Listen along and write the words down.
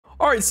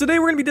All right, so today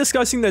we're going to be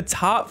discussing the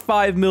top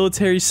 5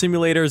 military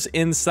simulators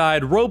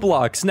inside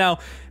Roblox. Now,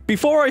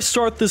 before I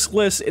start this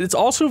list, it's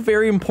also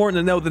very important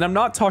to note that I'm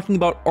not talking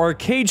about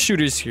arcade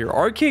shooters here.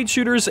 Arcade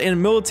shooters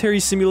and military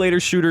simulator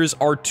shooters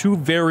are two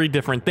very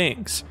different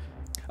things.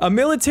 A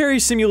military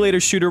simulator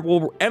shooter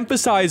will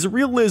emphasize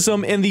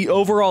realism and the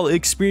overall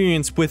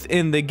experience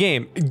within the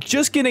game.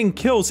 Just getting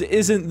kills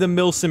isn't the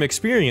mil-sim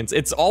experience.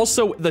 It's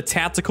also the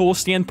tactical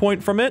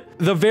standpoint from it.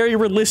 The very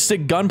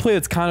realistic gunplay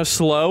that's kind of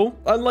slow.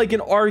 Unlike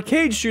an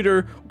arcade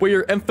shooter where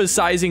you're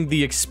emphasizing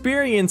the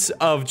experience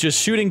of just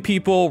shooting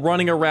people,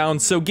 running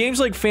around. So games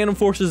like Phantom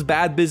Forces,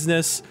 Bad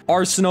Business,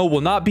 Arsenal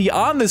will not be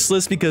on this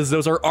list because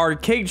those are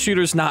arcade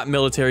shooters, not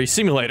military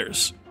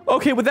simulators.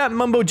 Okay, with that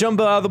mumbo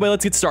jumbo out of the way,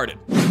 let's get started.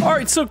 All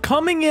right, so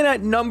coming in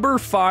at number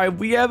 5,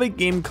 we have a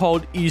game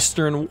called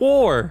Eastern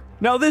War.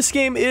 Now, this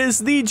game is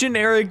the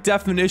generic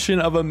definition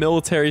of a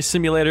military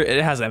simulator.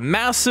 It has a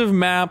massive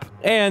map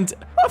and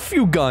a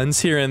few guns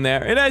here and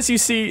there. And as you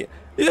see,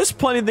 there's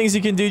plenty of things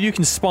you can do. You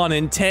can spawn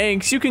in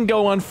tanks, you can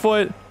go on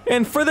foot.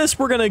 And for this,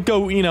 we're gonna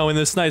go, in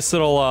this nice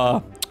little,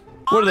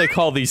 what do they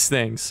call these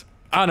things?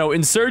 I don't know,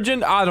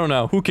 insurgent? I don't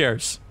know, who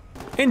cares?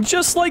 And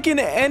just like in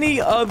any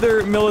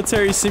other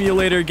military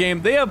simulator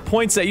game, they have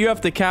points that you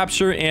have to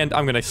capture, and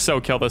I'm gonna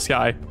so kill this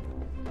guy.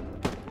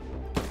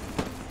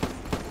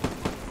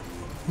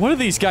 What are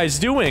these guys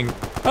doing? I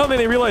don't think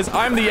they realize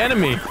I'm the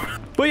enemy.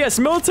 But yes,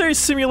 military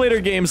simulator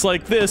games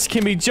like this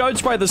can be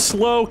judged by the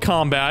slow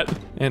combat.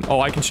 And,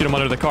 oh, I can shoot him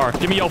under the car.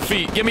 Give me your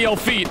feet. Give me your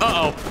feet.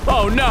 Uh-oh.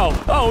 Oh, no.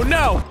 Oh,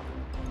 no.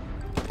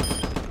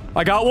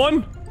 I got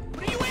one.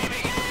 What are you aiming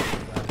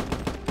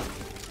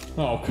at?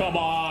 Oh, come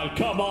on.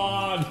 Come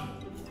on.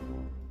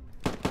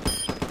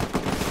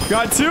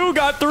 Got 2,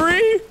 got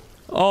 3.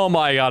 Oh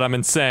my god, I'm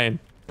insane.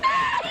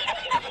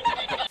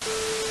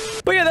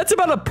 But yeah, that's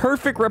about a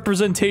perfect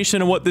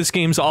representation of what this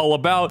game's all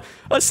about.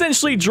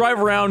 Essentially, drive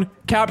around,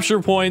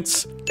 capture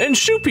points, and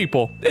shoot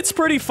people. It's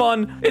pretty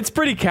fun. It's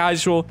pretty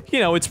casual.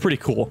 It's pretty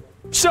cool.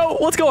 So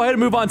let's go ahead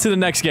and move on to the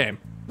next game.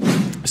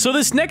 So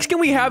this next game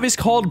we have is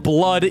called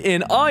Blood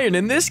and Iron,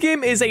 and this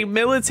game is a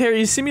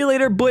military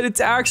simulator, but it's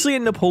actually a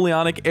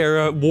Napoleonic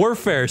era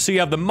warfare. So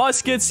you have the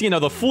muskets,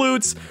 the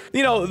flutes,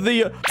 the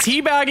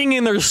teabagging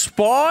in their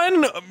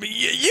spawn,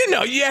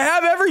 you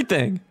have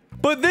everything.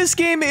 But this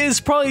game is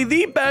probably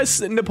the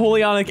best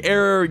Napoleonic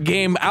era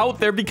game out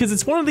there because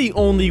it's one of the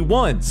only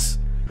ones.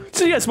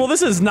 So yes, well,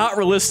 this is not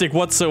realistic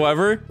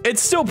whatsoever.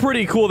 It's still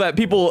pretty cool that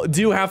people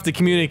do have to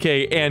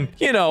communicate and,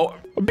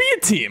 be a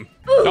team.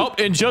 Oh,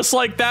 and just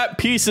like that,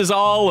 peace is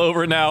all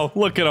over now.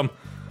 Look at them.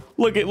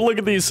 Look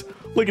at these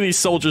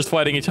soldiers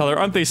fighting each other.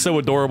 Aren't they so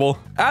adorable?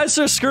 As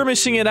they're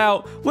skirmishing it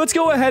out, let's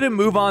go ahead and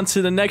move on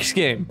to the next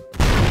game.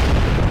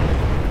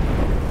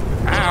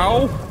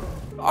 Ow.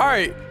 All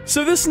right,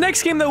 so this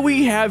next game that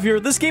we have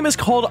here, this game is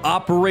called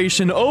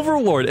Operation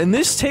Overlord, and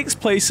this takes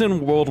place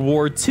in World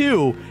War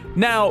II.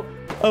 Now,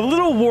 a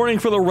little warning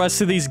for the rest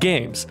of these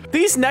games.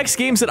 These next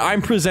games that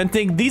I'm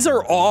presenting, these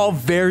are all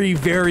very,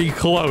 very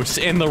close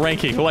in the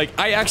ranking. Like,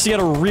 I actually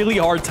had a really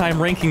hard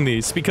time ranking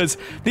these because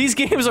these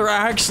games are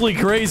actually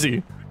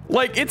crazy.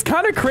 Like, it's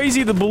kind of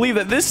crazy to believe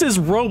that this is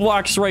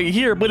Roblox right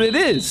here, but it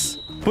is.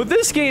 But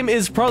this game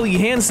is probably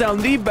hands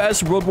down the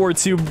best World War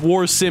II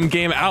war sim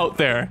game out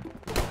there.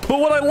 But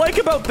what I like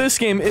about this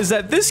game is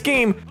that this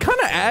game kind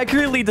of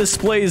accurately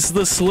displays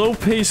the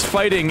slow-paced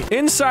fighting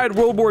inside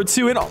World War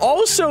II and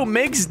also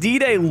makes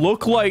D-Day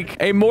look like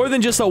a more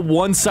than just a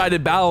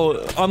one-sided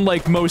battle,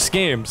 unlike most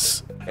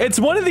games. It's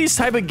one of these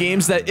type of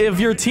games that if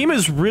your team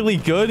is really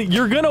good,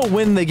 you're gonna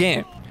win the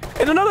game.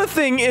 And another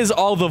thing is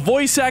all the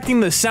voice acting,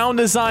 the sound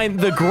design,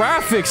 the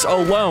graphics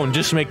alone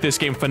just make this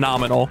game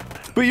phenomenal.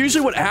 But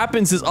usually what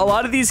happens is a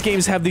lot of these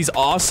games have these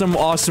awesome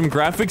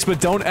graphics,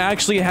 but don't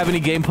actually have any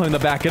gameplay to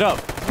back it up.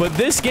 But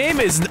this game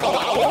is...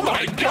 Oh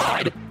my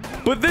god!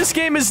 But this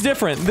game is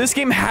different. This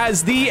game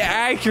has the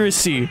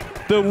accuracy,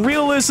 the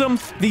realism,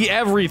 the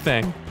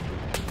everything.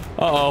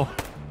 Uh-oh.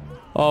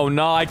 Oh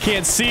no, I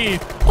can't see.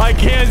 I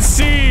can't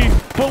see.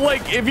 But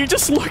like, if you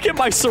just look at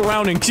my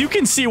surroundings, you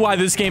can see why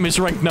this game is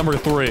ranked number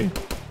 3.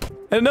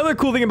 And another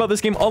cool thing about this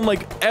game,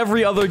 unlike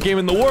every other game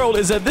in the world,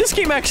 is that this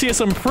game actually has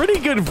some pretty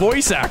good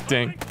voice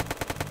acting.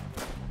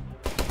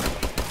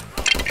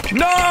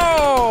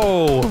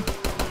 No!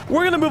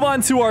 We're gonna move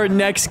on to our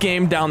next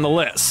game down the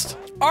list.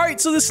 Alright,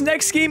 so this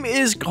next game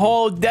is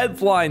called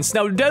Deadlines.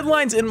 Now,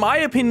 Deadlines, in my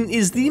opinion,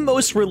 is the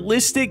most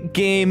realistic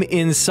game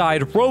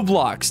inside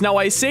Roblox. Now,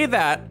 I say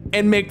that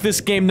and make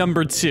this game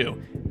number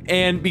 2.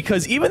 And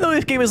because even though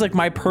this game is like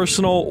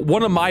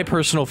one of my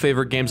personal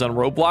favorite games on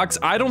Roblox,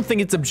 I don't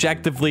think it's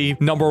objectively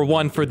number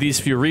 1 for these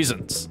few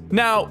reasons.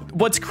 Now,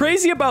 what's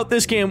crazy about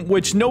this game,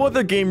 which no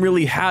other game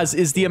really has,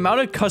 is the amount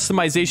of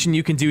customization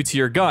you can do to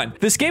your gun.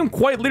 This game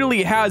quite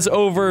literally has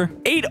over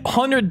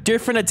 800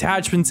 different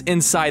attachments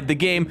inside the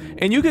game,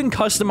 and you can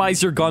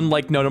customize your gun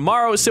like no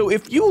tomorrow. So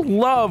if you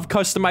love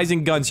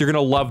customizing guns, you're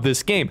gonna love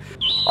this game.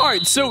 All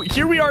right, so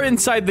here we are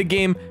inside the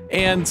game,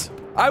 and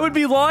I would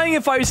be lying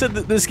if I said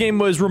that this game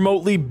was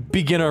remotely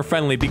beginner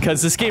friendly,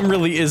 because this game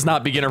really is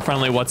not beginner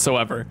friendly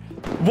whatsoever.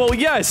 Well,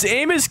 yes,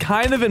 aim is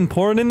kind of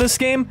important in this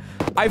game.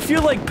 I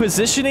feel like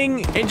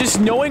positioning and just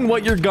knowing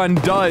what your gun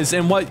does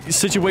and what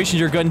situation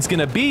your gun's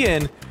gonna be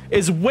in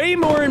is way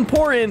more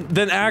important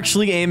than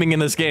actually aiming in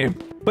this game.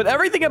 But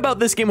everything about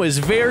this game was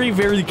very,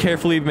 very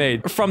carefully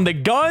made. From the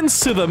guns,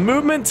 to the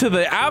movement, to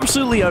the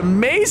absolutely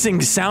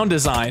amazing sound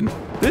design.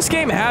 This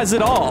game has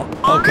it all.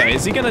 Okay,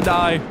 is he gonna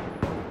die?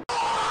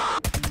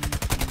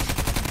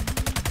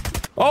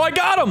 Oh, I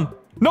got him!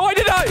 No, I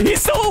did not! He's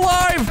still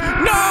alive!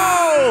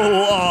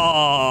 No!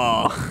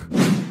 Oh.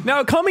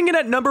 Now, coming in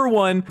at number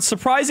 1,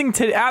 surprising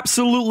to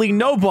absolutely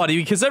nobody,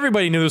 because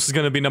everybody knew this was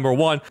going to be number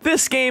 1,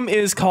 this game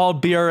is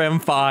called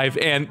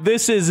BRM5, and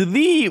this is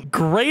the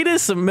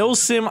greatest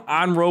mil-sim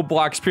on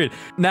Roblox, period.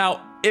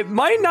 Now, it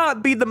might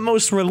not be the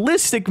most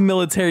realistic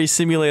military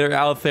simulator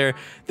out there.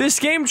 This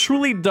game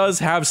truly does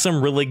have some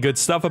really good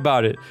stuff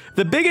about it.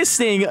 The biggest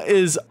thing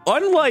is,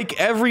 unlike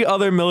every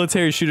other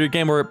military shooter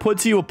game where it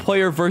puts you a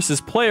player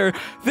versus player,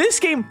 this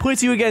game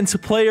puts you against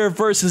player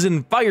versus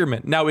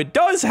environment. Now, it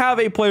does have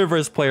a player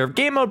versus player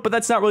game mode, but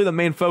that's not really the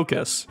main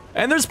focus.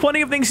 And there's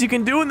plenty of things you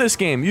can do in this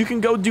game. You can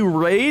go do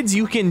raids,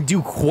 you can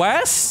do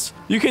quests,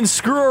 you can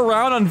screw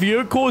around on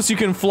vehicles, you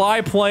can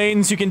fly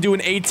planes, you can do an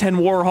A-10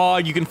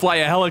 Warthog, you can fly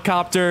a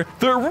helicopter.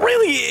 There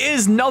really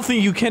is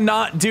nothing you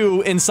cannot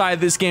do inside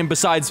this game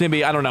besides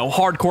maybe, I don't know,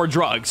 hardcore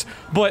drugs.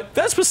 But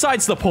that's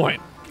besides the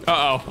point.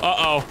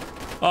 Oh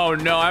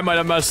no, I might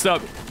have messed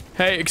up.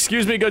 Hey,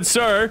 excuse me, good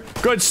sir.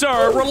 Good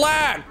sir,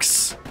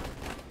 relax.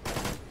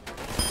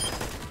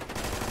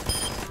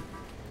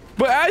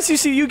 But as you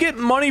see, you get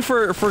money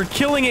for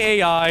killing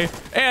AI,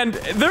 and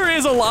there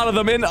is a lot of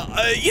them. And,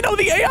 you know,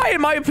 the AI,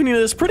 in my opinion,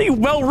 is pretty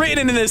well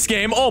written in this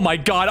game. Oh my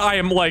god, I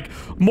am like,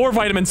 more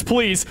vitamins,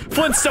 please.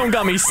 Flintstone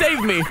gummy,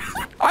 save me.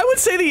 I would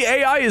say the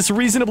AI is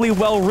reasonably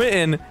well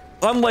written,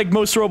 unlike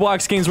most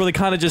Roblox games where they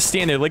kind of just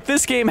stand there. Like,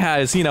 this game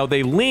has, you know,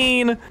 they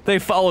lean, they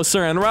follow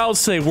certain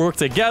routes, they work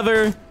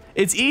together.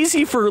 It's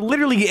easy for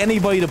literally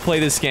anybody to play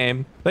this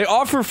game. They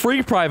offer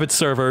free private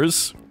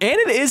servers, and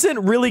it isn't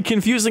really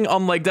confusing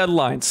unlike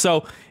Deadlines.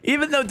 So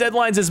even though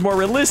Deadlines is more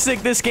realistic,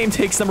 this game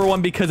takes number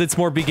 1 because it's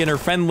more beginner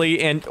friendly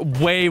and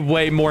way,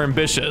 way more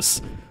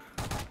ambitious.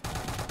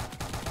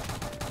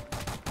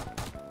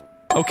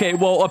 Okay,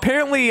 well,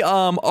 apparently,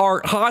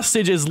 our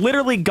hostage is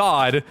literally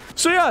God.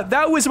 So yeah,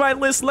 that was my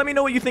list. Let me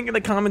know what you think in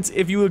the comments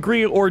if you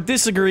agree or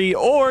disagree,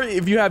 or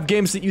if you have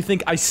games that you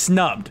think I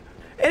snubbed.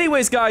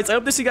 Anyways, guys, I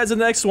hope to see you guys in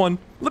the next one.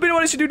 Let me know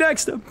what I should do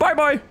next.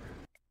 Bye-bye.